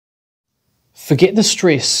Forget the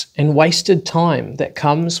stress and wasted time that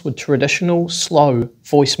comes with traditional, slow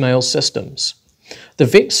voicemail systems. The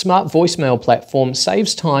Vxt Smart Voicemail platform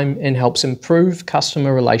saves time and helps improve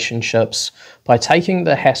customer relationships by taking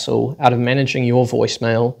the hassle out of managing your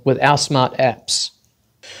voicemail with our smart apps.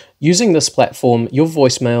 Using this platform, your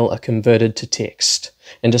voicemail are converted to text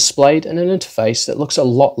and displayed in an interface that looks a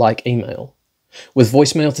lot like email. With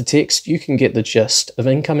voicemail to text, you can get the gist of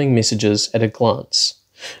incoming messages at a glance.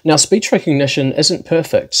 Now, speech recognition isn't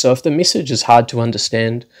perfect, so if the message is hard to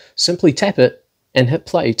understand, simply tap it and hit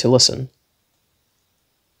play to listen.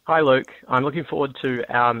 Hi Luke, I'm looking forward to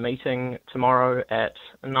our meeting tomorrow at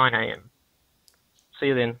 9 AM. See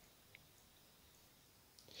you then.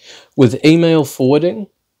 With email forwarding,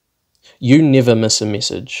 you never miss a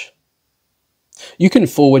message. You can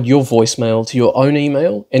forward your voicemail to your own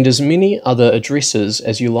email and as many other addresses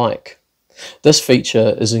as you like. This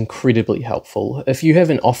feature is incredibly helpful if you have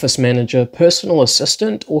an office manager, personal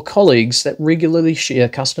assistant, or colleagues that regularly share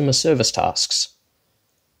customer service tasks.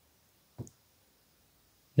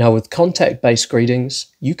 Now, with contact-based greetings,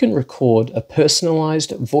 you can record a personalized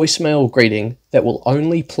voicemail greeting that will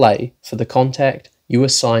only play for the contact you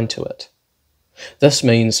assign to it. This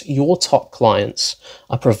means your top clients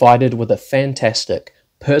are provided with a fantastic,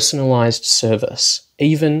 personalized service,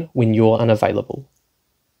 even when you're unavailable.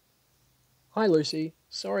 Hi Lucy,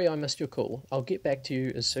 sorry I missed your call. I'll get back to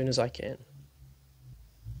you as soon as I can.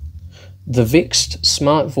 The Vxt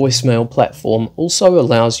Smart Voicemail platform also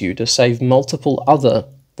allows you to save multiple other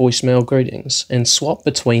voicemail greetings and swap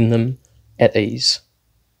between them at ease.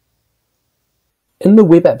 In the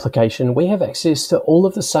web application, we have access to all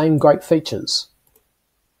of the same great features.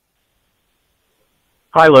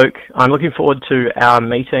 Hi Luke, I'm looking forward to our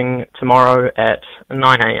meeting tomorrow at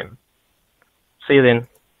 9 AM. See you then.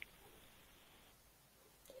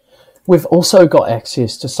 We've also got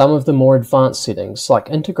access to some of the more advanced settings like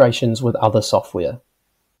integrations with other software.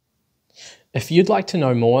 If you'd like to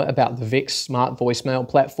know more about the Vxt Smart Voicemail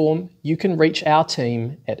platform, you can reach our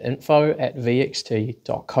team at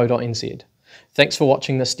info@vxt.co.nz. Thanks for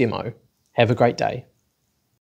watching this demo. Have a great day.